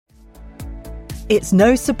It's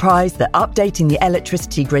no surprise that updating the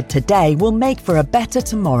electricity grid today will make for a better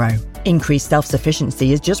tomorrow. Increased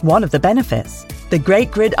self-sufficiency is just one of the benefits. The Great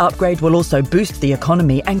Grid Upgrade will also boost the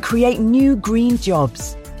economy and create new green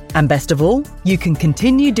jobs. And best of all, you can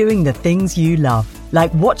continue doing the things you love,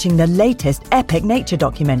 like watching the latest epic nature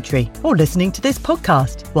documentary or listening to this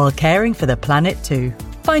podcast while caring for the planet too.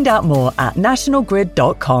 Find out more at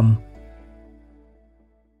nationalgrid.com.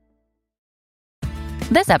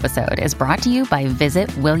 This episode is brought to you by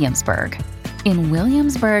Visit Williamsburg. In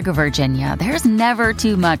Williamsburg, Virginia, there's never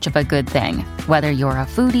too much of a good thing. Whether you're a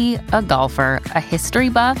foodie, a golfer, a history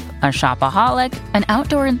buff, a shopaholic, an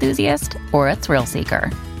outdoor enthusiast, or a thrill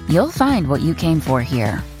seeker, you'll find what you came for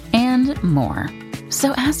here and more.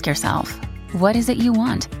 So ask yourself, what is it you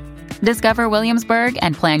want? Discover Williamsburg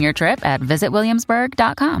and plan your trip at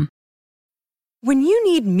visitwilliamsburg.com. When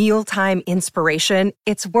you need mealtime inspiration,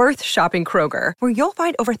 it's worth shopping Kroger, where you'll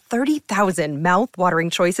find over 30,000 mouth-watering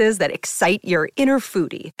choices that excite your inner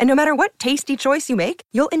foodie. And no matter what tasty choice you make,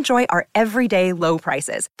 you'll enjoy our everyday low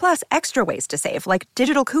prices, plus extra ways to save, like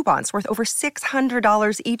digital coupons worth over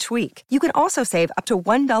 $600 each week. You can also save up to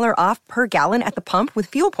 $1 off per gallon at the pump with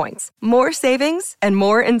fuel points. More savings and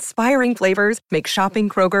more inspiring flavors make shopping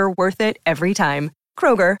Kroger worth it every time.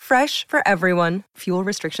 Kroger, fresh for everyone. Fuel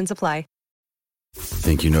restrictions apply.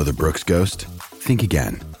 Think you know the Brooks Ghost? Think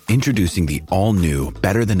again. Introducing the all-new,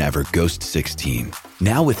 better-than-ever Ghost 16.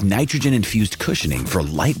 Now with nitrogen-infused cushioning for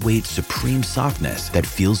lightweight, supreme softness that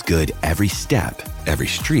feels good every step, every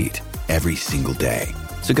street, every single day.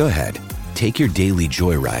 So go ahead, take your daily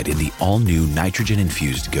joyride in the all-new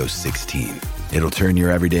nitrogen-infused Ghost 16. It'll turn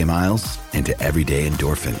your everyday miles into everyday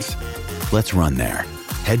endorphins. Let's run there.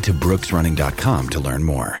 Head to brooksrunning.com to learn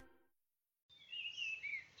more.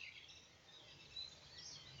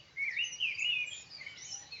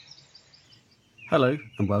 Hello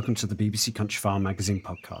and welcome to the BBC Country Farm Magazine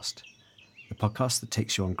podcast, the podcast that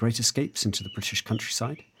takes you on great escapes into the British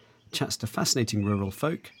countryside, chats to fascinating rural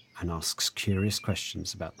folk and asks curious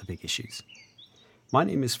questions about the big issues. My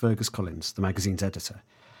name is Fergus Collins, the magazine's editor,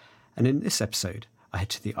 and in this episode I head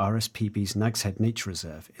to the RSPB's Nags Head Nature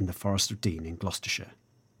Reserve in the Forest of Dean in Gloucestershire.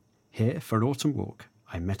 Here, for an autumn walk,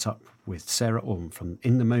 I met up with Sarah Orme from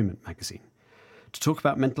In the Moment magazine to talk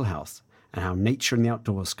about mental health and how nature and the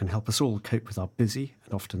outdoors can help us all cope with our busy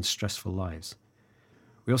and often stressful lives.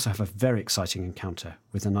 We also have a very exciting encounter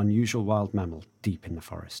with an unusual wild mammal deep in the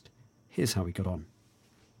forest. Here's how we got on.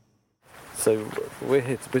 So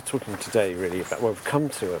we're talking today really about, well, we've come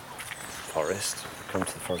to a forest, we've come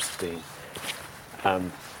to the Forest of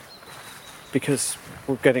Dean, because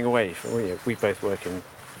we're getting away from, we both work in a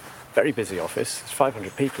very busy office. There's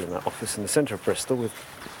 500 people in that office in the centre of Bristol with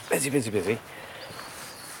busy.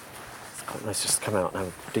 Let's just come out and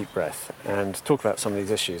have a deep breath and talk about some of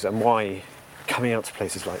these issues and why coming out to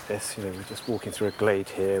places like this, we're just walking through a glade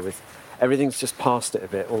here with everything's just past it a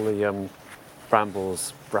bit, all the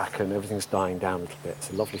brambles, bracken, everything's dying down a little bit. It's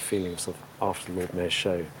a lovely feeling sort of after the Lord Mayor's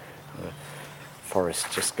show, forest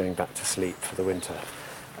just going back to sleep for the winter.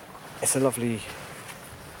 It's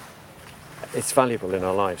valuable in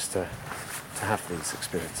our lives to have these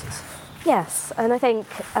experiences. Yes, and I think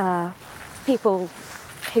people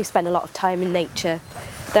who spend a lot of time in nature,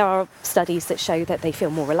 there are studies that show that they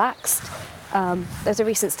feel more relaxed. There's a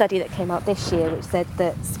recent study that came out this year which said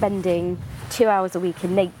that spending 2 hours a week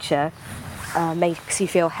in nature makes you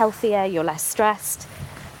feel healthier, you're less stressed.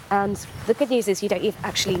 And the good news is you don't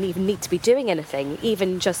actually even need to be doing anything,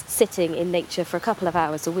 even just sitting in nature for a couple of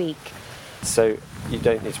hours a week. So you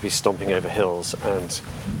don't need to be stomping over hills and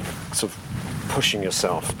sort of pushing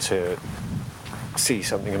yourself to see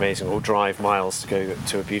something amazing or drive miles to go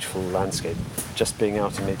to a beautiful landscape. Just being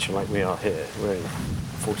out in nature like we are here, we're in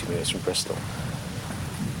 40 minutes from Bristol.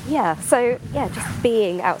 Yeah, just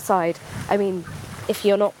being outside. I mean, if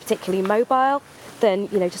you're not particularly mobile, then,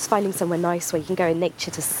 just finding somewhere nice where you can go in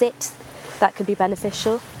nature to sit, that could be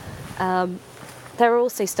beneficial. There are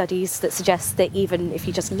also studies that suggest that even if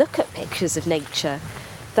you just look at pictures of nature,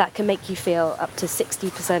 that can make you feel up to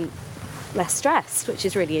 60% less stressed, which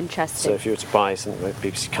is really interesting. So if you were to buy something like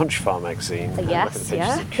BBC Country Farm magazine, yes,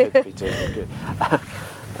 it could be doing good.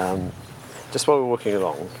 Just while we're walking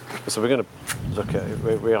along, so we're going to look at,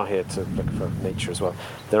 we are here to look for nature as well.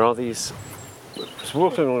 There are these, so we're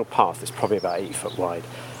walking along a path that's probably about 8 foot wide,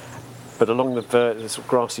 but along the sort of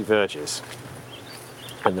grassy verges,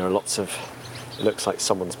 and there are lots of, it looks like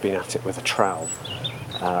someone's been at it with a trowel,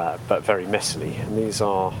 but very messily, and these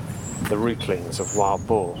are the rootlings of wild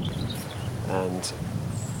boar. And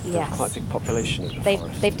Yes. quite a big population of the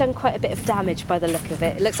forest. They've done quite a bit of damage by the look of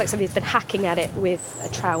it. It looks like somebody's been hacking at it with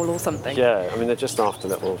a trowel or something. Yeah, I mean, they're just after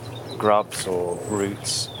little grubs or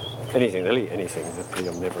roots, anything. They'll eat anything. They're pretty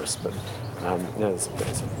omnivorous, but there's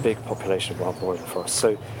a big population of wild boar in the forest.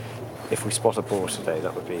 So if we spot a boar today,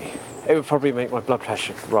 it would probably make my blood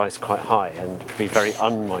pressure rise quite high and be very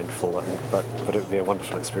unmindful, but it would be a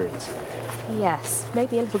wonderful experience. Yes,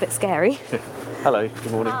 maybe a little bit scary. Hello,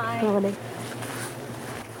 good morning. Hi. Good morning.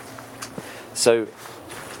 So,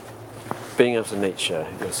 being out in nature,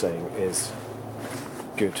 you're saying, is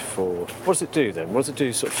good for... What does it do then? What does it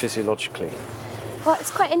do sort of physiologically? Well,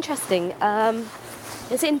 it's quite interesting.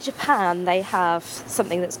 It's in Japan, they have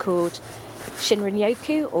something that's called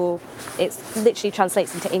Shinrin-yoku, or it literally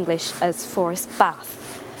translates into English as forest bath.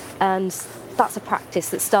 And that's a practice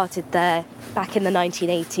that started there back in the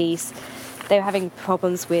 1980s. They were having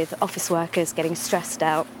problems with office workers getting stressed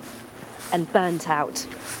out and burnt out,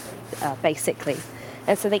 basically.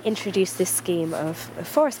 And so they introduced this scheme of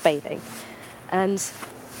forest bathing. And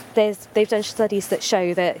they've done studies that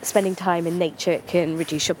show that spending time in nature, it can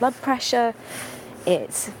reduce your blood pressure,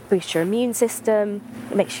 it boosts your immune system,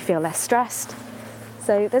 it makes you feel less stressed.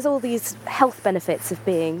 So there's all these health benefits of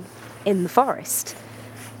being in the forest.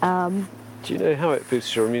 Do you know how it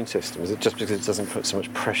boosts your immune system? Is it just because it doesn't put so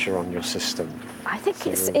much pressure on your system? I think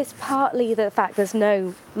it's partly the fact there's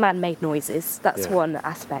no man-made noises. That's one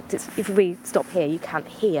aspect. If we stop here, you can't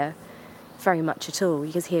hear very much at all.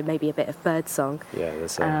 You just hear maybe a bit of bird song. Yeah,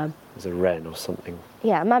 there's a wren or something.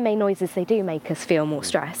 Yeah, man-made noises, they do make us feel more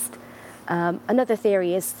stressed. Another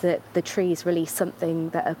theory is that the trees release something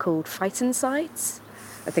that are called phytoncides.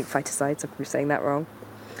 I think phyticides, I'm saying that wrong.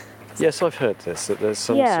 Yes, I've heard this, that there's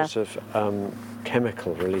some sort of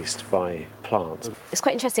chemical released by plants. It's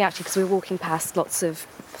quite interesting actually because we're walking past lots of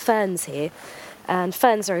ferns here, and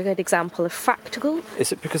ferns are a good example of fractal.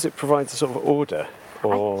 Is it because it provides a sort of order?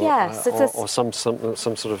 Or, or some sort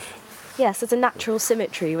of... Yes, there's a natural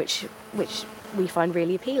symmetry which we find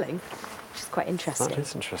really appealing, which is quite interesting. That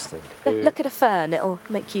is interesting. Look at a fern, it'll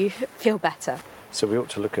make you feel better. So we ought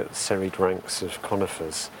to look at serried ranks of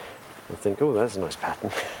conifers and think, oh, there's a nice pattern.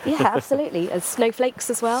 Yeah, absolutely. As snowflakes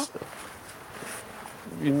as well.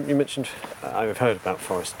 You mentioned, I've heard about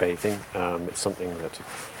forest bathing. It's something that,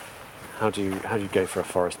 how do you go for a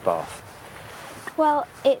forest bath? Well,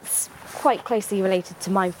 it's quite closely related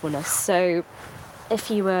to mindfulness. So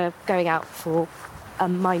if you were going out for a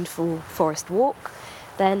mindful forest walk,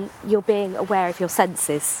 then you're being aware of your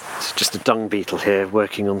senses. It's just a dung beetle here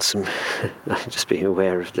working on some... just being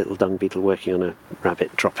aware of little dung beetle working on a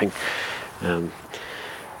rabbit dropping.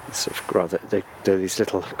 Sort of rather, they're these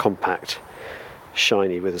little compact,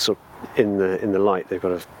 shiny with a sort of... In the light, they've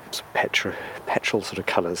got a sort of petrol sort of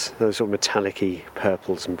colours. Those sort of metallic-y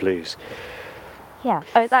purples and blues. Yeah,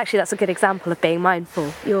 actually that's a good example of being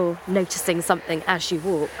mindful. You're noticing something as you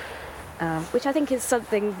walk, which I think is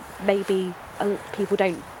something maybe people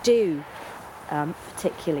don't do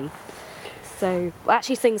particularly. So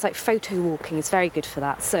actually things like photo walking is very good for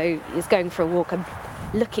that. So it's going for a walk and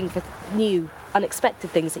looking for new,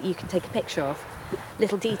 unexpected things that you can take a picture of,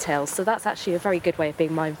 little details. So that's actually a very good way of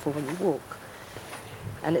being mindful when you walk.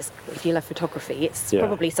 And if you love photography, it's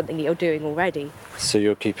probably something that you're doing already. So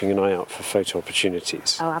you're keeping an eye out for photo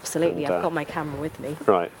opportunities? Oh, absolutely. I've got my camera with me.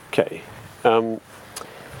 Right, okay.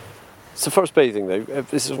 So forest bathing, though,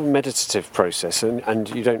 this is a meditative process, and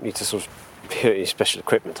you don't need to sort of put any special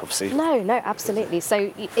equipment, obviously. No, absolutely.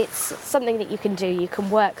 So it's something that you can do. You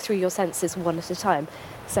can work through your senses one at a time.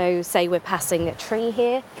 So say we're passing a tree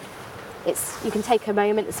here. You can take a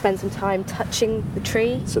moment and spend some time touching the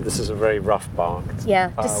tree. So this is a very rough barked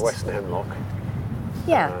western hemlock.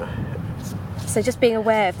 Yeah. So just being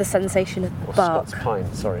aware of the sensation of bark. Scots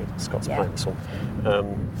pine, Scots pine, this one.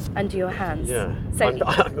 Under your hands. Yeah. So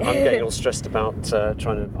I'm getting all stressed about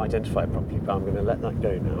trying to identify it properly, but I'm going to let that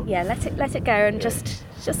go now. Yeah, let it go and just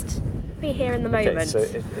be here in the moment.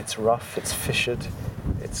 Okay, so it's rough, it's fissured,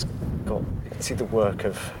 it's got, you can see the work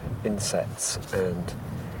of insects, and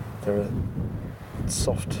there are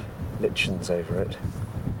soft lichens over it.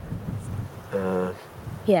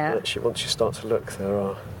 Actually, once you start to look, there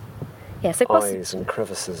are eyes and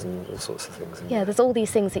crevices and all sorts of things. There's all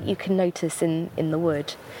these things that you can notice in the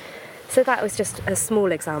wood. So that was just a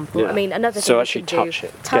small example. Yeah. I mean, another thing so you actually can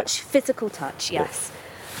touch do, it. Physical touch, yes.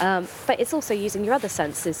 Yeah. But it's also using your other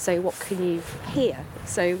senses. So what can you hear?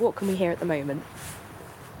 So what can we hear at the moment?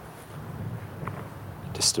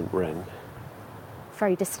 Distant wren.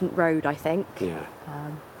 Very distant road, I think. Yeah.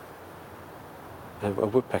 A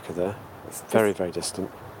woodpecker there. It's very, very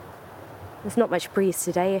distant. There's not much breeze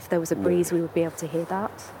today. If there was a breeze, we would be able to hear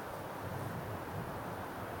that.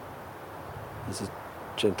 There's a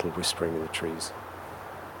gentle whispering in the trees.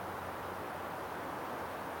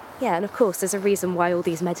 Yeah, and of course there's a reason why all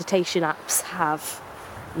these meditation apps have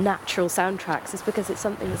natural soundtracks. It's because it's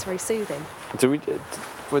something that's very soothing.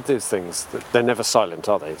 With these things, they're never silent,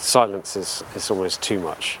 are they? Silence is almost too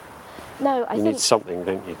much. No, I think... You need something,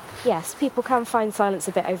 don't you? Yes, people can find silence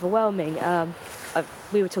a bit overwhelming.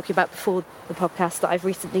 We were talking about before the podcast that I've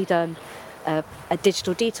recently done a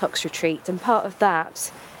digital detox retreat, and part of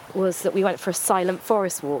that was that we went for a silent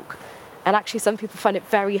forest walk. And actually some people find it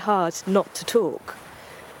very hard not to talk.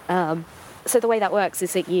 So the way that works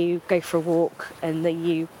is that you go for a walk and then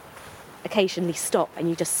you occasionally stop and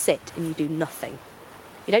you just sit and you do nothing.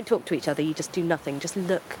 You don't talk to each other, you just do nothing. Just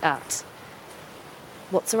look at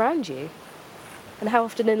what's around you. And how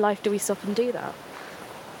often in life do we stop and do that?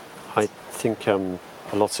 I think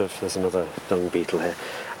there's another dung beetle here,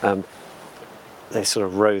 they sort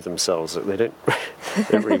of row themselves. They don't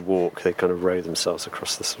really walk, they kind of row themselves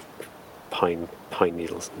across the sort of pine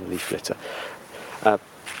needles and leaf litter.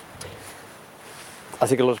 I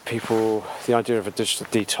think a lot of people, the idea of a digital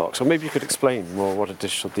detox, or maybe you could explain more what a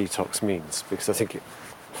digital detox means, because I think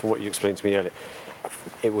from what you explained to me earlier,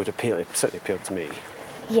 it certainly appealed to me.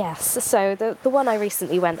 Yes, so the one I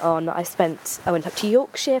recently went on, I went up to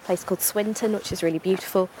Yorkshire, a place called Swinton, which is really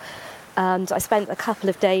beautiful, and I spent a couple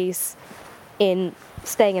of days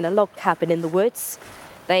staying in a log cabin in the woods.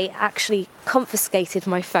 They actually confiscated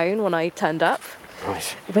my phone when I turned up.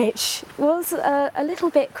 Right. Which was a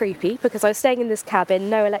little bit creepy because I was staying in this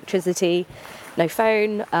cabin, no electricity, no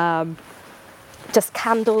phone, just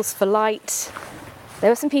candles for light.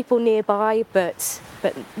 There were some people nearby, but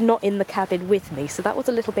not in the cabin with me, so that was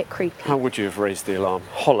a little bit creepy. How would you have raised the alarm?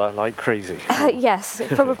 Holler like crazy? Yes,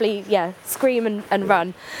 probably, yeah, scream and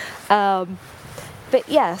run. But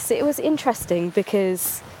yes, it was interesting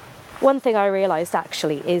because one thing I realised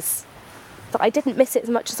actually is that I didn't miss it as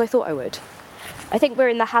much as I thought I would. I think we're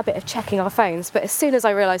in the habit of checking our phones, but as soon as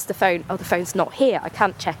I realised the phone's not here, I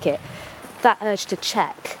can't check it, that urge to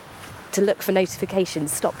check, to look for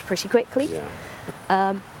notifications stopped pretty quickly.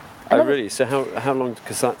 Yeah. Really? So how long,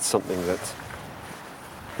 because that's something that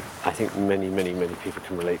I think many people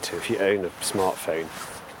can relate to. If you own a smartphone,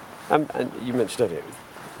 and you mentioned earlier,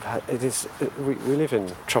 we live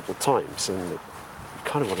in troubled times and you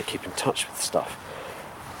kind of want to keep in touch with stuff.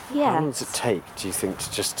 Yeah. How long does it take, do you think,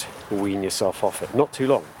 to just wean yourself off it? Not too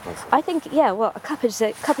long. I think, a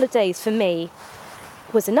couple of days for me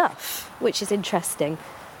was enough, which is interesting.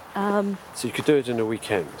 So you could do it in a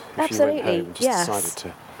weekend if absolutely, you went home and just decided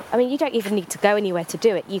to... I mean, you don't even need to go anywhere to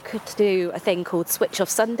do it. You could do a thing called Switch Off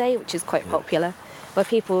Sunday, which is quite popular, where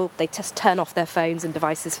people, they just turn off their phones and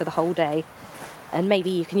devices for the whole day. And maybe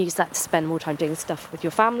you can use that to spend more time doing stuff with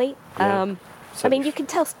your family. Yeah. I mean, you can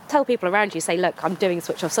tell people around you, say, look, I'm doing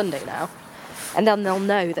Switch Off Sunday now. And then they'll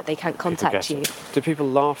know that they can't contact you. Do people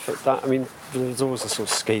laugh at that? I mean, there's always a sort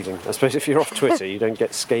of scathing. I suppose if you're off Twitter, you don't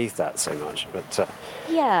get scathed at so much. But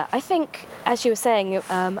yeah, I think, as you were saying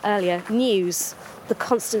earlier, news, the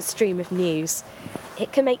constant stream of news,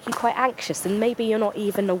 it can make you quite anxious, and maybe you're not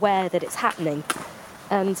even aware that it's happening.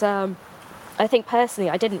 And I think personally,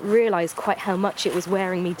 I didn't realise quite how much it was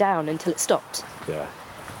wearing me down until it stopped. Yeah.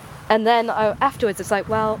 And then afterwards, it's like,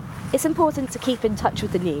 well, it's important to keep in touch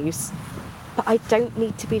with the news, but I don't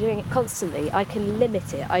need to be doing it constantly. I can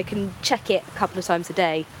limit it. I can check it a couple of times a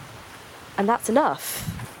day, and that's enough.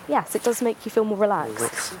 Yes, it does make you feel more relaxed.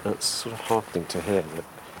 Well, that's sort of heartening to hear. That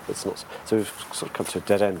it's not. So we've sort of come to a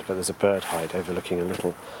dead end, but there's a bird hide overlooking a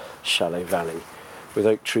little shallow valley with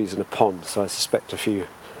oak trees and a pond. So I suspect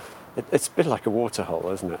it's a bit like a water hole,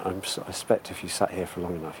 isn't it? I suspect if you sat here for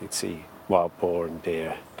long enough, you'd see wild boar and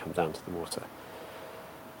deer come down to the water.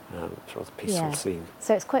 It's a rather peaceful scene.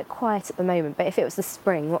 So it's quite quiet at the moment, but if it was the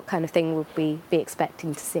spring, what kind of thing would we be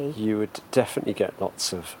expecting to see? You would definitely get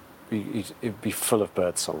lots of... It would be full of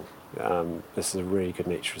birdsong. This is a really good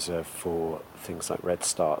nature reserve for things like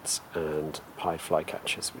redstarts and pied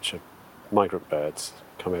flycatchers, which are migrant birds,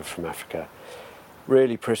 come over from Africa.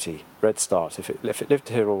 Really pretty. Redstart, if it lived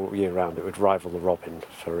here all year round, it would rival the robin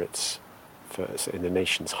for in the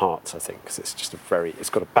nation's hearts, I think, because it's just it's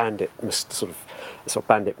got a bandit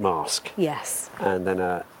mask. Yes. And then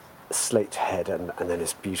a slate head and then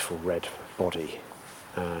this beautiful red body.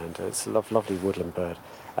 And it's a lovely woodland bird.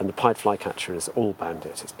 And the pied flycatcher is all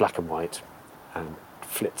bandit. It's black and white and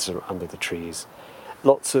flits under the trees.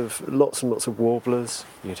 Lots and lots of warblers.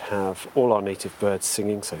 You'd have all our native birds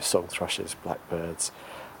singing, so song thrushes, blackbirds.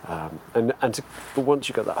 But once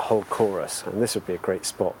you got that whole chorus, and this would be a great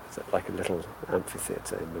spot, like a little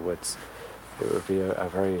amphitheatre in the woods, it would be a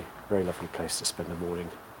very, very lovely place to spend the morning.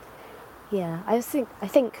 Yeah, I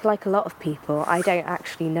think like a lot of people, I don't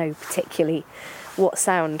actually know particularly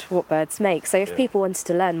what birds make. So if people wanted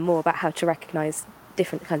to learn more about how to recognise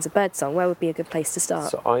different kinds of birdsong, where would be a good place to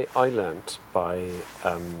start? So I learnt by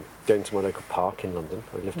going to my local park in London.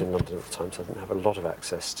 I lived in London at the time, so I didn't have a lot of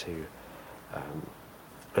access to...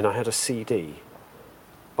 and I had a CD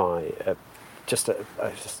by just a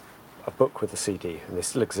book with a CD, and they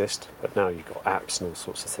still exist, but now you've got apps and all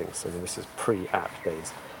sorts of things. I mean, this is pre-app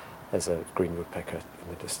days. There's a green woodpecker in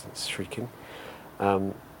the distance shrieking.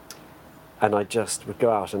 And I just would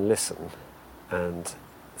go out and listen and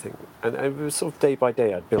think, and it was sort of day by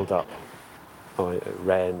day I'd build up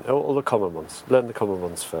wren, all the common ones. Learn the common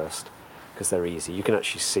ones first, because they're easy. You can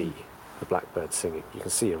actually see the blackbird singing. You can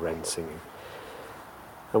see a wren singing.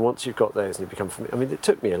 And once you've got those and you become familiar, I mean, it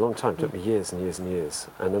took me a long time. It took me years and years and years.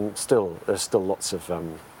 And then there's still lots of,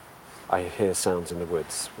 I hear sounds in the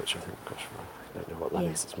woods, which I think, gosh, I don't know what that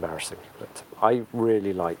is. It's embarrassing. But I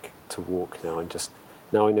really like to walk now.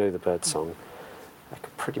 Now I know the bird song. I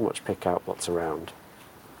can pretty much pick out what's around.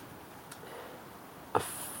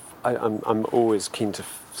 I'm always keen to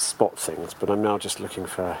spot things, but I'm now just looking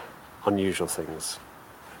for unusual things.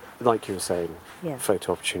 Like you were saying,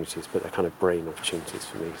 photo opportunities, but they're kind of brain opportunities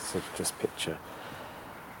for me. So just picture.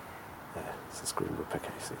 There, this is green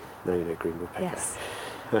woodpecker, you see. Now you know green woodpecker. Yes.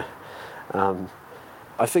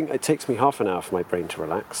 I think it takes me half an hour for my brain to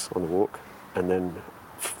relax on the walk, and then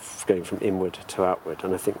going from inward to outward.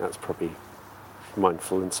 And I think that's probably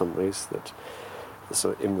mindful in some ways, that the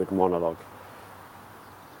sort of inward monologue,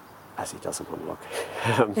 as he does a monologue,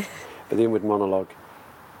 but the inward monologue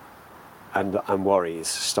and worries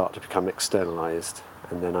start to become externalized,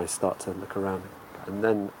 and then I start to look around, and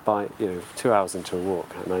then by 2 hours into a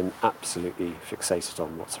walk, and I'm absolutely fixated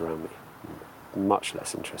on what's around me, much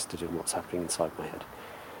less interested in what's happening inside my head.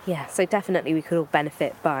 Yeah, so definitely we could all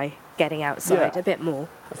benefit by getting outside a bit more.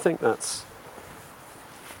 I think that's...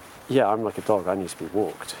 Yeah, I'm like a dog. I need to be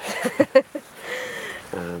walked.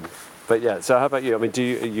 But yeah, so how about you? I mean,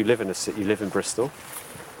 you live in a city? You live in Bristol?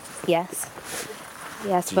 Yes. Do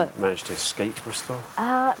you manage to escape Bristol?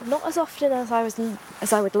 Not as often as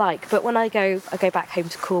I would like. But when I go back home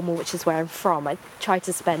to Cornwall, which is where I'm from. I try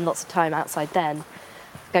to spend lots of time outside then,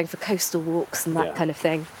 going for coastal walks and that kind of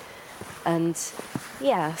thing. And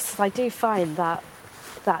yes, I do find that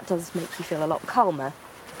does make me feel a lot calmer.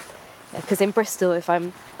 Because in Bristol, if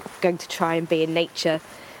I'm going to try and be in nature,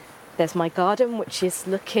 there's my garden, which is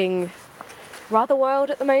looking rather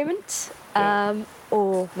wild at the moment.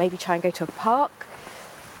 Or maybe try and go to a park.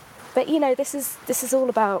 But this is all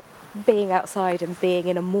about being outside and being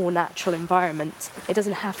in a more natural environment. It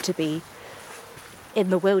doesn't have to be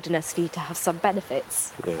in the wilderness for you to have some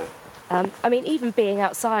benefits. Yeah. I mean, even being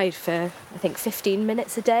outside for, I think, 15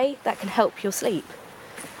 minutes a day, that can help your sleep.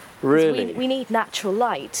 Really? We need natural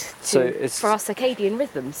light for our circadian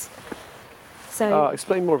rhythms. So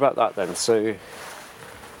explain more about that then. So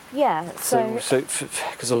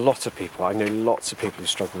because a lot of people, I know lots of people who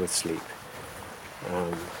struggle with sleep.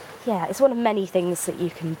 It's one of many things that you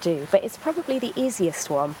can do, but it's probably the easiest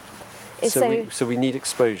one. So we need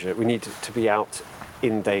exposure. We need to be out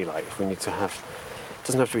in daylight. We need to have... It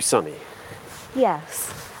doesn't have to be sunny.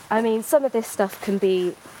 Yes. I mean, some of this stuff can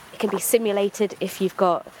be simulated if you've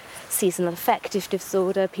got seasonal affective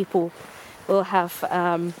disorder. People will have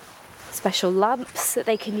special lamps that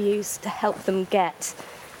they can use to help them get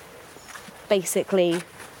basically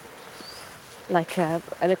like an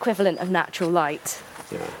equivalent of natural light.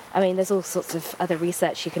 Yeah. I mean, there's all sorts of other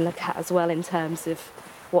research you can look at as well in terms of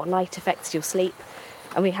what light affects your sleep.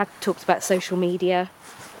 And we have talked about social media.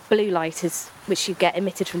 Blue light, which you get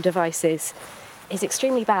emitted from devices, is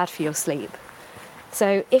extremely bad for your sleep.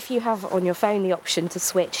 So if you have on your phone the option to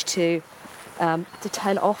switch to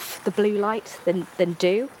turn off the blue light, then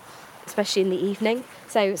do, especially in the evening.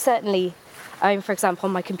 So certainly, for example,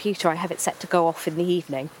 on my computer, I have it set to go off in the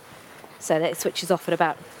evening, so that it switches off at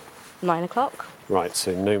about 9 o'clock. Right,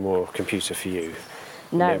 so no more computer for you.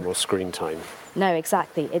 No more screen time. No,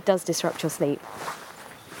 exactly. It does disrupt your sleep.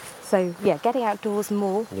 So, getting outdoors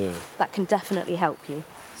more, that can definitely help you.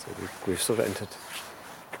 So we've sort of entered...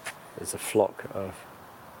 There's a flock of...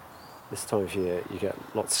 This time of year, you get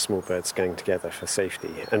lots of small birds gang together for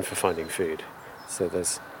safety and for finding food. So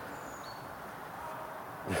there's...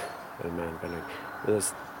 Oh man, bellowing.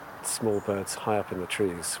 There's small birds high up in the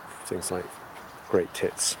trees, things like great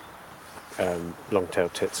tits,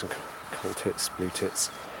 long-tailed tits and coal tits, blue tits,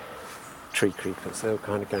 tree creepers. They all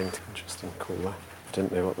kind of gang together. Interesting, cool that.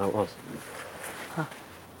 Didn't know what that was.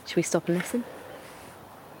 Should we stop and listen?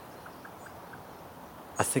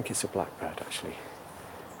 I think it's a blackbird, actually.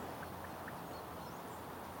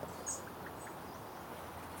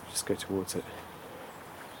 go towards it.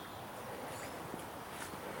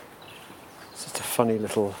 It's just a funny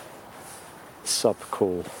little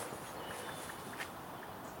sub-call.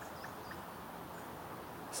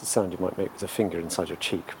 It's a sound you might make with a finger inside your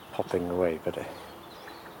cheek popping away, but I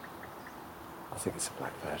think it's a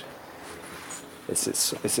blackbird.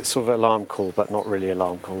 It's sort of alarm call, but not really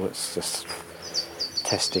alarm call. It's just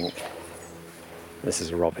testing. This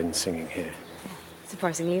is a robin singing here.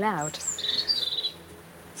 Surprisingly loud.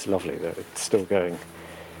 It's lovely though, it's still going.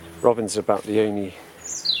 Robins are about the only...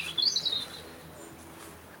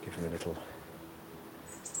 Give him a little...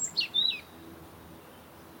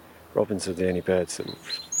 Robins are the only birds that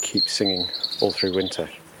keep singing all through winter.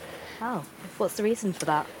 Oh, what's the reason for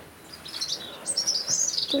that?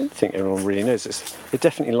 I don't think everyone really knows. They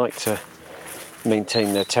definitely like to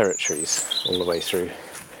maintain their territories all the way through.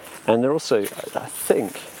 And they're also, I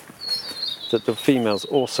think, that the females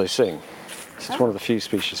also sing. This is one of the few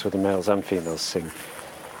species where the males and females sing.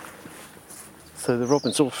 So the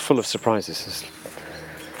robin's all full of surprises.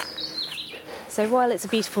 So while it's a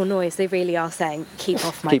beautiful noise, they really are saying, keep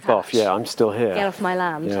off my Keep patch. off, yeah, I'm still here. Get off my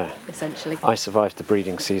land, yeah. Essentially. I survived the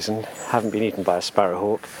breeding season, haven't been eaten by a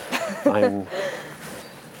sparrowhawk. I'm...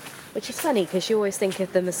 Which is funny, because you always think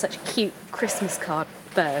of them as such cute Christmas card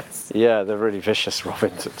birds. Yeah, they're really vicious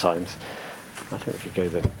robins at times. I think we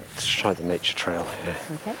could go let's try the nature trail here.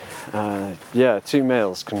 Okay. Yeah, two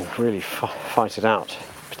males can really fight it out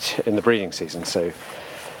in the breeding season, so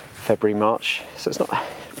February, March. So it's not,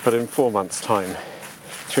 but in 4 months' time,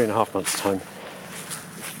 3.5 months' time.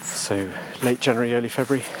 So late January, early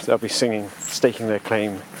February, they'll be singing, staking their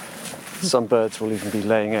claim. Some birds will even be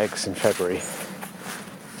laying eggs in February.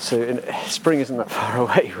 So spring isn't that far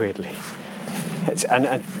away, weirdly.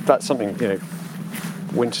 And that's something,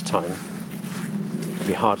 winter time it'd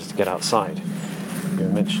be harder to get outside. You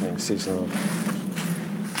were mentioning seasonal,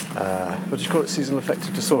 what do you call it, seasonal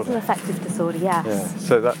affective disorder? Seasonal affective disorder, yes. Yeah,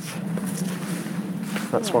 so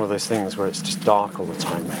that's one of those things where it's just dark all the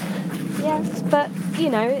time. Yes, but,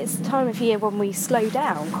 it's the time of year when we slow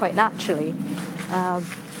down quite naturally. And,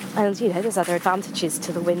 there's other advantages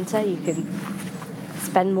to the winter. You can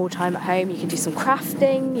spend more time at home, you can do some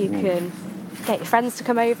crafting, you can get your friends to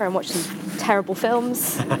come over and watch some terrible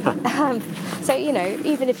films. So,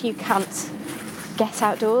 even if you can't get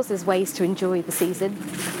outdoors, there's ways to enjoy the season.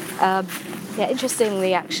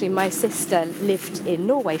 Interestingly, actually, my sister lived in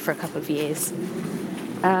Norway for a couple of years,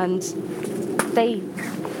 and they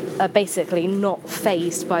are basically not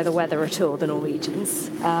fazed by the weather at all, the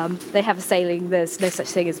Norwegians. They have a saying, there's no such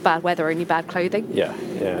thing as bad weather, only bad clothing. Yeah,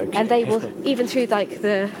 okay. And they will, even through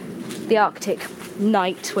the Arctic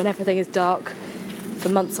night when everything is dark for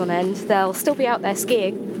months on end, they'll still be out there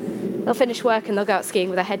skiing. They'll finish work and they'll go out skiing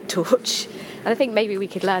with a head torch. And I think maybe we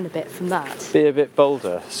could learn a bit from that. Be a bit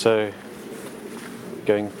bolder, so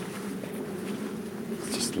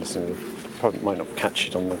just listening, probably might not catch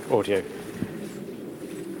it on the audio.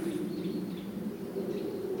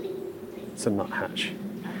 It's a nuthatch.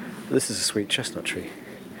 This is a sweet chestnut tree.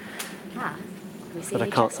 Can we see But I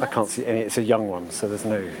can't see any. It's a young one, so there's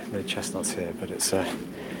no chestnuts here. But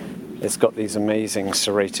it's got these amazing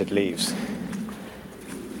serrated leaves.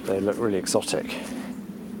 They look really exotic.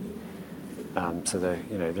 So they're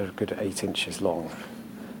a good 8 inches long,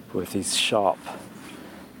 with these sharp,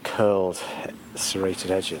 curled, serrated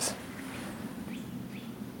edges.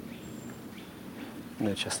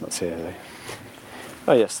 No chestnuts here though.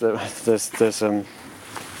 Oh yes, there's a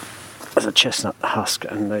chestnut husk,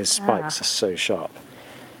 and those spikes are so sharp.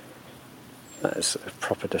 That is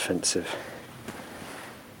proper defensive.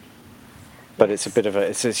 But it's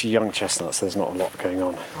it's young chestnut, so there's not a lot going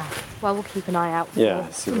on. Well, we'll keep an eye out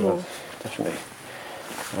for more. Definitely.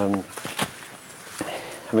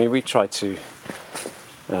 We try to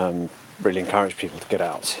really encourage people to get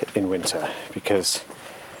out in winter, because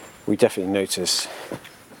we definitely notice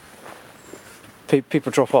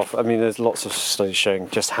people drop off. There's lots of studies showing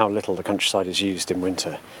just how little the countryside is used in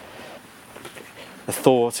winter. The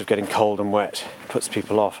thought of getting cold and wet puts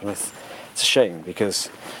people off, and it's a shame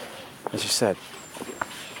because, as you said,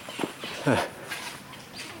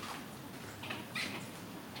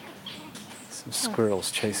 some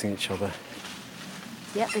squirrels chasing each other.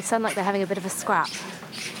 Yep, they sound like they're having a bit of a scrap.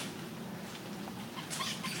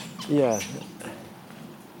 Yeah,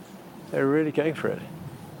 they're really going for it.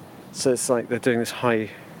 So it's like they're doing this high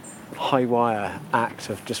wire act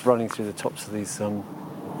of just running through the tops of these oak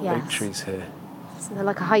trees here. So they're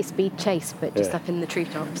like a high-speed chase, but just up in the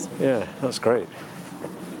treetops. Yeah, that's great.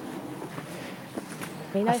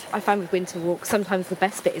 I find with winter walks, sometimes the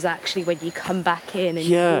best bit is actually when you come back in and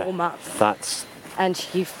you warm up. That's and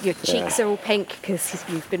your cheeks are all pink because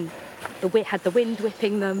you've had the wind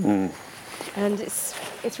whipping them, and it's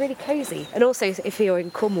really cosy. And also, if you're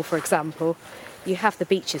in Cornwall, for example, you have the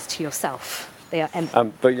beaches to yourself. They are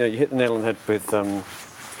empty. But you hit the nail on the head with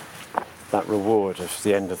that reward of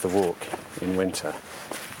the end of the walk in winter,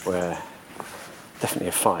 where definitely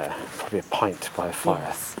a fire, probably a pint by a fire,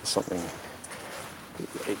 Yes. something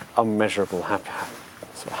unmeasurable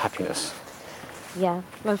sort of happiness. Yeah,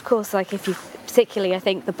 well, of course, like particularly I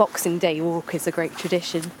think the Boxing Day walk is a great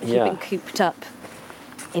tradition. If you've been cooped up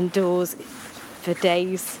indoors for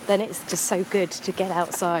days, then it's just so good to get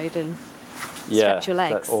outside and stretch your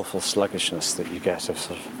legs. That awful sluggishness that you get of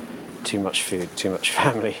sort of too much food, too much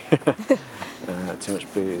family, too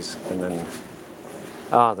much booze, and then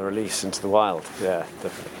the release into the wild. Yeah,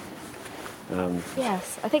 definitely.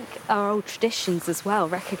 Yes, I think our old traditions as well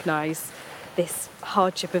recognise this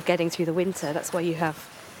hardship of getting through the winter. That's why you have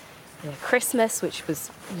Christmas, which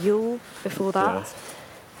was Yule before that,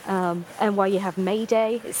 and why you have May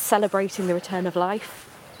Day. It's celebrating the return of life,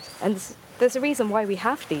 and there's a reason why we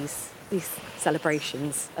have these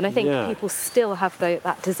celebrations. And I think people still have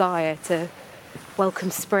that desire to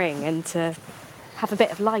welcome spring and to have a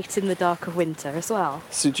bit of light in the dark of winter as well.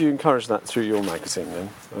 So do you encourage that through your magazine then,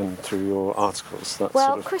 and through your articles?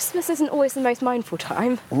 Christmas isn't always the most mindful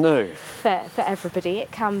time. No. For everybody.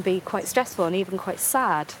 It can be quite stressful and even quite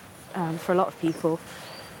sad for a lot of people,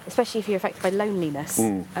 especially if you're affected by loneliness.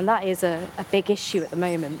 And that is a big issue at the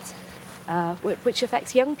moment, which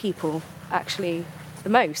affects young people actually the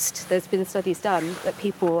most. There's been studies done that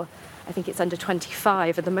people, I think it's under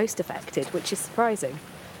 25, are the most affected, which is surprising.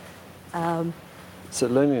 So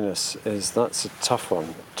loneliness that's a tough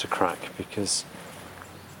one to crack, because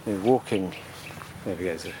walking, there we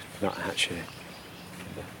go, there's a nuthatch here.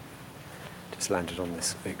 Just landed on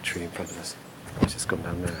this big tree in front of us. It's just gone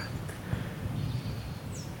down there.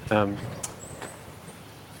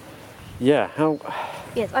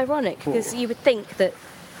 It's ironic, because you would think that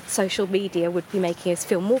social media would be making us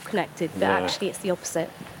feel more connected, but actually it's the opposite.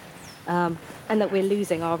 And that we're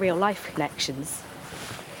losing our real life connections.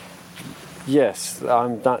 Yes,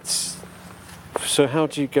 that's. So how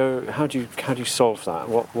do you solve that?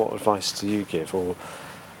 What advice do you give? Or,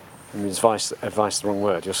 I mean, advice the wrong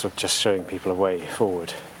word. You're sort of just showing people a way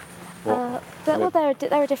forward.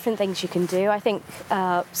 There are different things you can do. I think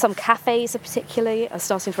some cafes are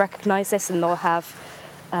starting to recognise this, and they'll have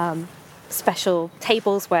special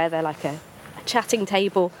tables where they're like a chatting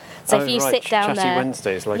table. So if you sit down Chatty there,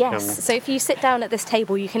 Wednesdays, so if you sit down at this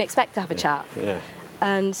table, you can expect to have a chat. Yeah.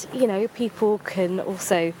 And people can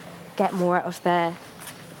also get more out of their,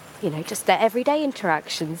 just their everyday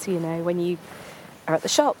interactions. When you are at the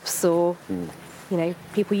shops or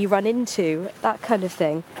people you run into, that kind of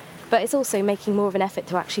thing. But it's also making more of an effort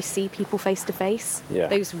to actually see people face to face.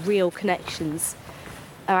 Those real connections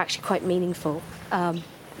are actually quite meaningful.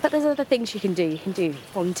 But there's other things you can do. You can do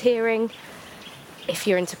volunteering. If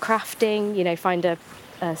you're into crafting, find a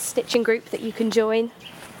stitching group that you can join.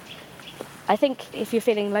 I think if you're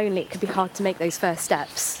feeling lonely, it could be hard to make those first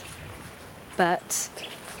steps. But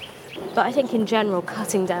I think in general,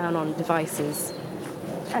 cutting down on devices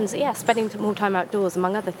and spending more time outdoors,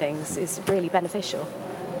 among other things, is really beneficial.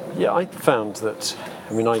 Yeah, I found that.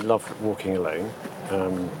 I mean, I love walking alone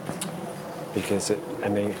because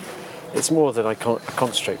it's more that I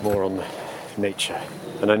concentrate more on nature,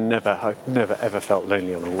 and I've never ever felt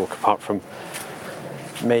lonely on a walk, apart from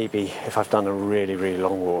maybe if I've done a really, really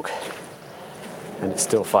long walk and it's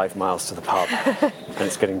still 5 miles to the pub and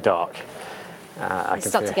it's getting dark. I can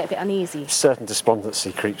start to get a bit uneasy. Certain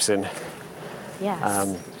despondency creeps in.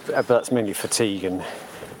 Yes. But that's mainly fatigue,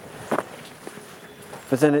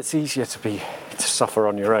 but then it's easier to suffer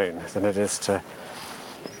on your own than it is to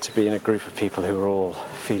be in a group of people who are all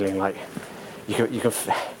feeling like you can.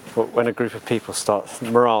 When a group of people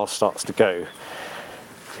morale starts to go,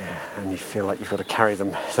 and you feel like you've got to carry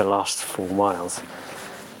them the last 4 miles.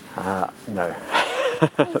 No.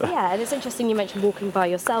 Yeah, and it's interesting you mentioned walking by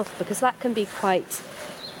yourself, because that can be quite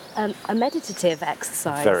a meditative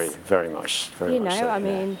exercise. Very, very much. Very much so, I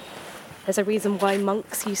mean, there's a reason why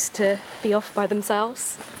monks used to be off by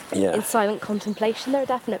themselves in silent contemplation. There are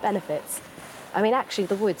definite benefits. I mean, actually,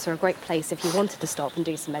 the woods are a great place if you wanted to stop and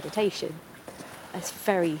do some meditation. It's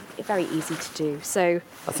very, very easy to do. So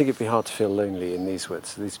I think it'd be hard to feel lonely in these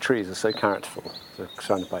woods. These trees are so characterful. They're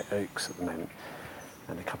surrounded by oaks at the moment,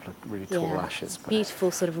 and a couple of really tall ashes.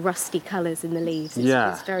 Beautiful sort of rusty colours in the leaves.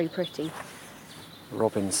 It's very pretty.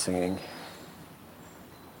 Robins singing.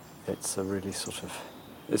 It's a really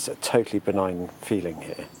it's a totally benign feeling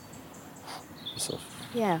here. Sort of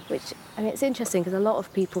Yeah, which, I mean, it's interesting because a lot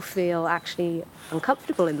of people feel actually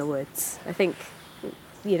uncomfortable in the woods. I think,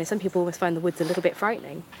 some people always find the woods a little bit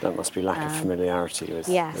frightening. That must be lack of familiarity with...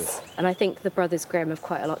 Yes, and I think the Brothers Grimm have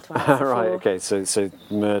quite a lot to answer Right, for. okay, so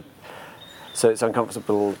it's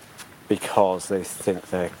uncomfortable because they think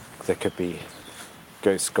there could be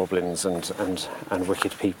ghosts, goblins and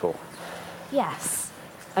wicked people. Yes.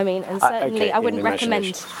 I mean, and certainly okay, I wouldn't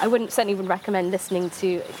recommend listening to,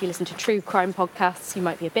 if you listen to true crime podcasts, you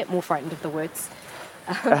might be a bit more frightened of the woods.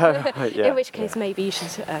 In which case, maybe you should,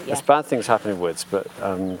 There's bad things happen in woods, but...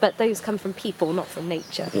 But those come from people, not from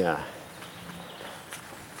nature. Yeah.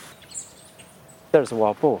 There's a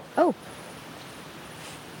wild boar. Oh,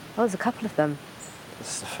 there's a couple of them.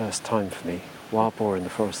 This is the first time for me. Wild boar in the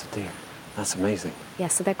Forest of Dean. That's amazing. Yeah,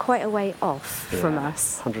 so they're quite a way off from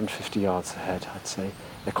us. 150 yards ahead, I'd say.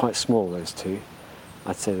 They're quite small, those two.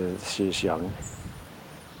 I'd say that she is young.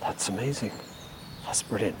 That's amazing. That's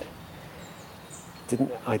brilliant.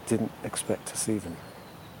 I didn't expect to see them.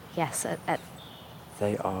 Yes,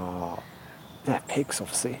 They're pigs,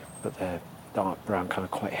 obviously, but they're dark brown, kind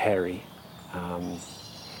of quite hairy.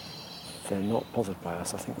 They're not bothered by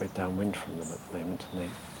us. I think we're downwind from them at the moment, and I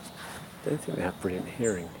don't think they have brilliant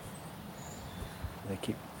hearing. They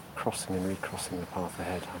keep crossing and recrossing the path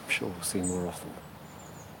ahead. I'm sure we'll see more of them.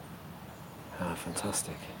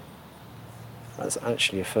 Fantastic. That's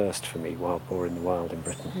actually a first for me, wild boar in the wild in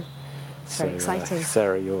Britain. Very exciting.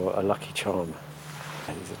 Sarah, you're a lucky charm.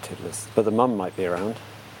 These are tiddlers. But the mum might be around.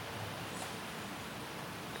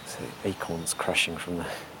 So acorns crashing from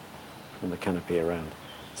the canopy around.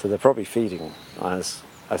 So they're probably feeding as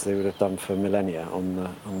they would have done for millennia on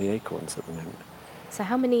the acorns at the moment. So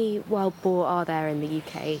how many wild boar are there in the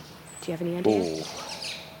UK? Do you have any idea? Ooh.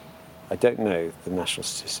 I don't know the national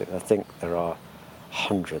statistic. I think there are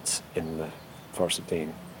hundreds in the Forest of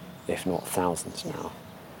Dean, if not thousands now.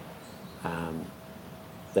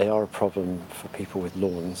 They are a problem for people with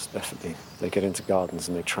lawns, definitely. They get into gardens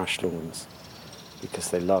and they trash lawns because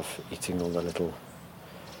they love eating all the little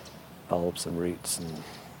bulbs and roots, and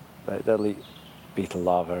they'll eat beetle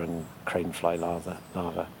larvae and cranefly larvae.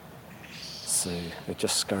 So they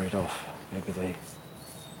just scurried off.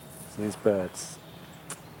 So these birds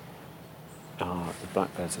the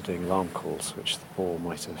blackbirds are doing alarm calls, which the boar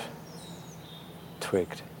might have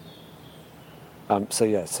twigged. So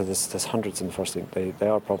there's hundreds in the forest. They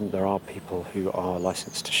are a problem. There are people who are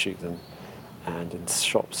licensed to shoot them, and in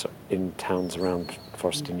shops in towns around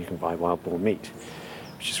Forest you can buy wild boar meat,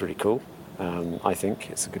 which is really cool. I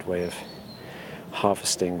think it's a good way of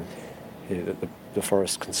harvesting. The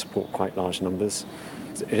forest can support quite large numbers.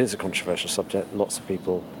 It is a controversial subject. Lots of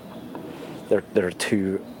people. There are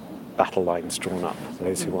two battle lines drawn up: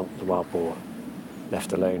 those who want the wild boar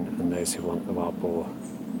left alone, and those who want the wild boar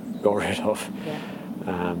got rid of. Yeah.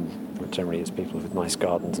 Generally, it's people with nice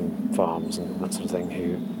gardens and farms and that sort of thing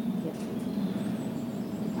who.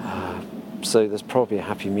 Yeah. So there's probably a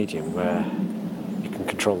happy medium where you can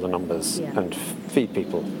control the numbers and feed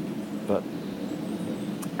people, but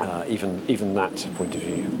even that point of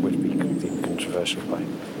view would be deemed controversial by.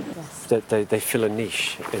 Yes. They fill a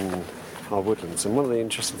niche in our woodlands, and one of the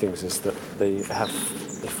interesting things is that they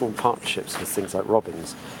form partnerships with things like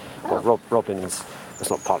robins. Well, robins. It's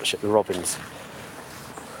not partnership. The robins.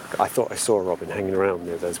 I thought I saw a robin hanging around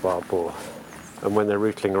near those wild boar, and when they're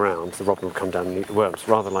rootling around, the robin will come down and eat the worms,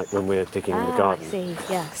 rather like when we're digging in the garden. I see.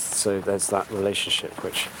 Yes. So there's that relationship,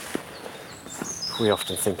 which we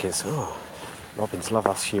often think is, robins love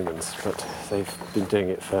us humans, but they've been doing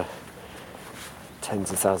it for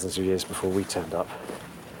tens of thousands of years before we turned up.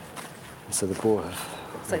 So the boar have.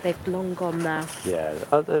 It's like they've long gone now. Yeah,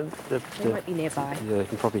 they might be nearby. Yeah, they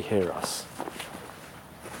can probably hear us.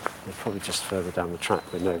 They're probably just further down the track,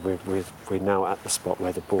 but no, we're now at the spot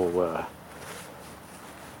where the boar were.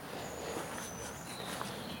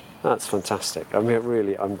 That's fantastic. I mean,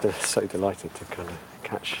 really, I'm so delighted to kind of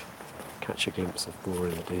catch a glimpse of boar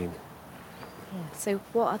in the Dean. Yeah. So,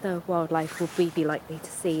 what other wildlife would we be likely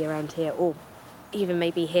to see around here, or even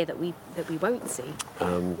maybe here that we won't see?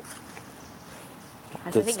 I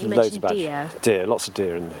think you mentioned deer. Lots of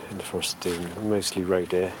deer in the Forest of Dean, mostly roe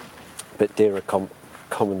deer. But deer are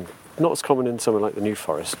common, not as common in somewhere like the New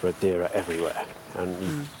Forest, where deer are everywhere.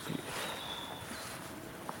 And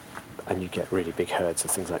you get really big herds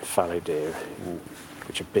of things like fallow deer,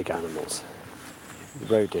 which are big animals.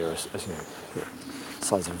 Roe deer are the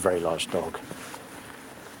size of a very large dog.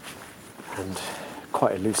 And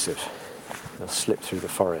quite elusive. They'll slip through the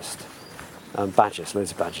forest. Badgers,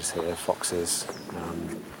 loads of badgers here, foxes,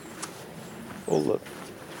 all the...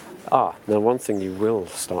 now one thing you will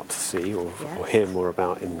start to see or hear more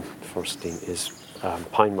about in Forest of Dean is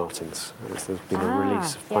pine martens. There's been a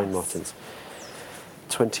release of pine martens.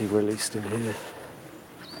 20 released in here.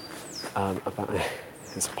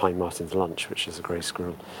 It's a pine marten's lunch, which is a grey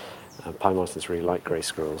squirrel. Pine martens really like grey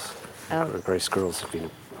squirrels. Grey squirrels have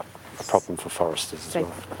been a problem for foresters as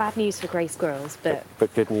well. Bad news for grey squirrels, but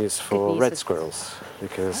good news for red squirrels,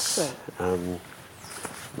 because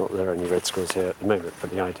not that there are any red squirrels here at the moment, but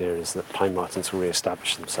the idea is that pine martens will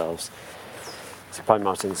re-establish themselves. So pine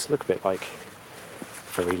martens look a bit like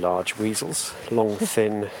very large weasels, long,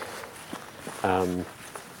 thin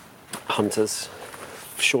hunters,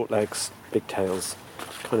 short legs, big tails,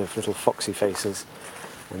 kind of little foxy faces,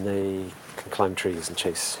 and they can climb trees and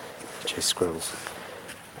chase squirrels.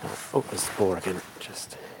 There's the boar again.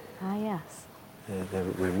 yes.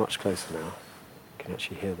 We're much closer now. You can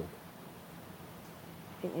actually hear them.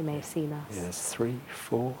 I think they may have seen us. Yeah, there's 3,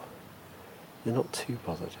 4. They're not too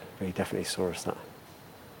bothered. But he definitely saw us. That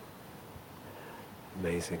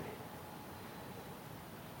amazing.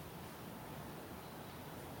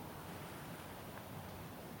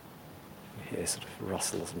 You hear sort of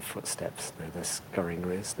rustles and footsteps. They're scurrying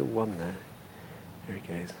around. There's the one there. There he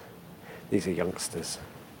goes. These are youngsters.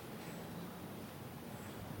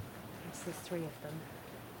 Yes, there's 3 of them.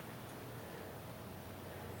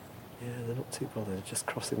 Yeah, they're not too bothered. They're just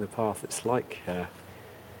crossing the path. It's like,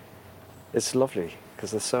 it's lovely because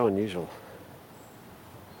they're so unusual.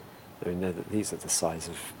 I mean, these are the size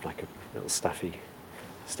of like a little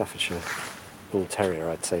Staffordshire bull terrier,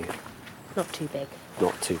 I'd say. Not too big.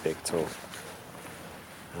 Not too big at all.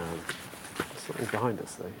 There's something behind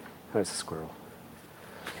us though. Oh, it's a squirrel.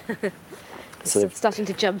 So starting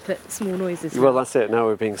to jump at small noises. Well, that's it. Now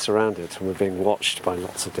we're being surrounded and we're being watched by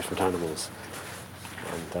lots of different animals.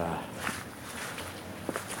 And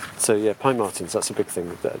so yeah, pine martens, that's a big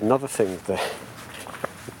thing. Another thing, the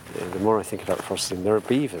more I think about foresting, there are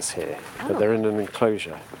beavers here, but they're in an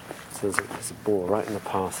enclosure. So there's a boar right in the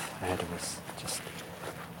path ahead of us, just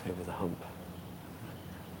over the hump.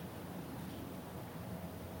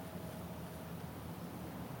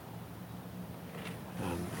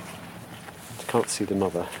 I can't see the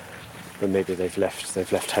mother, but maybe they've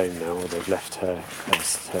left home now, or they've left her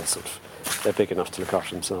sort of. They're big enough to look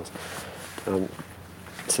after themselves.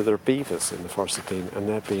 So there are beavers in the Forest of Dean, and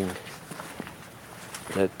they're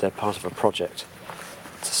part of a project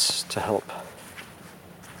to help.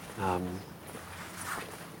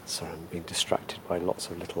 Sorry, I'm being distracted by lots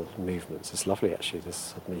of little movements. It's lovely actually. This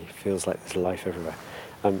suddenly feels like there's life everywhere.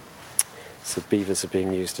 So beavers are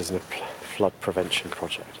being used as a flood prevention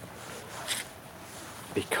project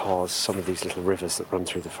because some of these little rivers that run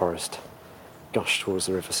through the forest gush towards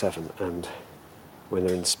the River Severn, and when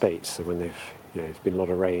they're in spate, so when there's been a lot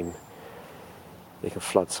of rain, they can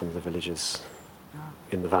flood some of the villages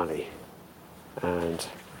in the valley. And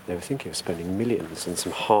they were thinking of spending millions on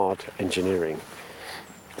some hard engineering,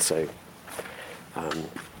 so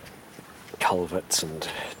culverts and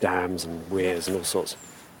dams and weirs and all sorts.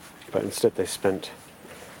 But instead they spent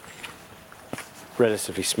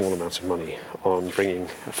relatively small amount of money on bringing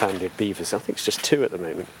a family of beavers. I think it's just 2 at the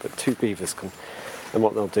moment, but 2 beavers can, and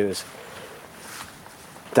what they'll do is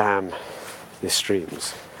dam the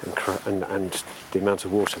streams and the amount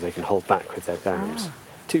of water they can hold back with their dams.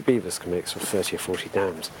 2 beavers can make sort of 30 or 40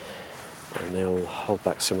 dams, and they'll hold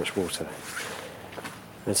back so much water.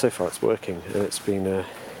 And so far it's working, and it's been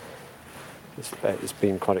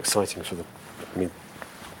quite exciting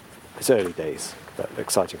it's early days, but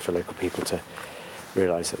exciting for local people to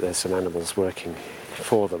realise that there's some animals working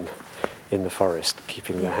for them in the forest,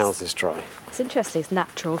 keeping their houses dry. It's interesting, it's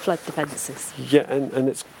natural flood defences. Yeah, and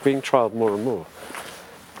it's being trialled more and more.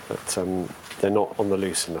 But they're not on the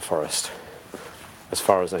loose in the forest, as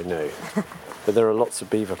far as I know. But there are lots of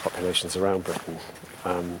beaver populations around Britain,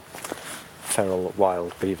 feral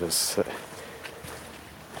wild beavers that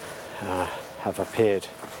have appeared.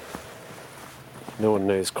 No one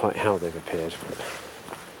knows quite how they've appeared.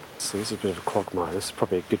 So this is a bit of a quagmire. This is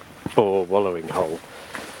probably a good boar wallowing hole.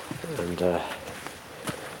 And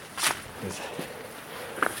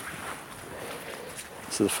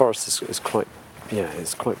so the forest is quite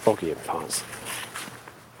boggy in parts.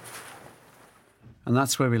 And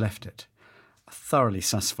that's where we left it. A thoroughly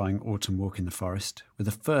satisfying autumn walk in the forest, with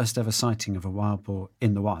the first ever sighting of a wild boar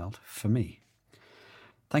in the wild for me.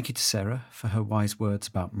 Thank you to Sarah for her wise words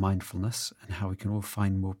about mindfulness and how we can all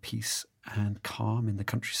find more peace and calm in the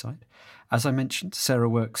countryside. As I mentioned, Sarah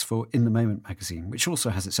works for In the Moment magazine, which also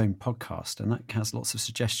has its own podcast, and that has lots of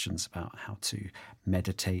suggestions about how to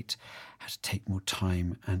meditate, how to take more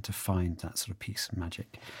time, and to find that sort of peace and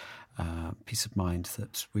magic, peace of mind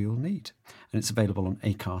that we all need. And it's available on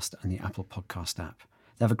Acast and the Apple Podcast app.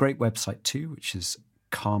 They have a great website too, which is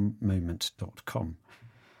calmmoment.com.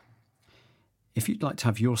 If you'd like to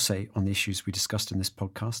have your say on the issues we discussed in this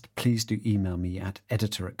podcast, please do email me at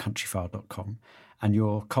editor@countryfile.com, and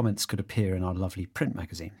your comments could appear in our lovely print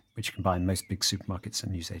magazine, which you can buy in most big supermarkets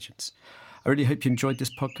and newsagents. I really hope you enjoyed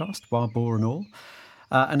this podcast, wild boar and all.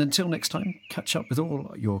 And until next time, catch up with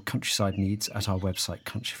all your countryside needs at our website,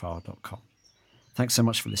 countryfile.com. Thanks so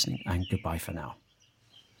much for listening, and goodbye for now.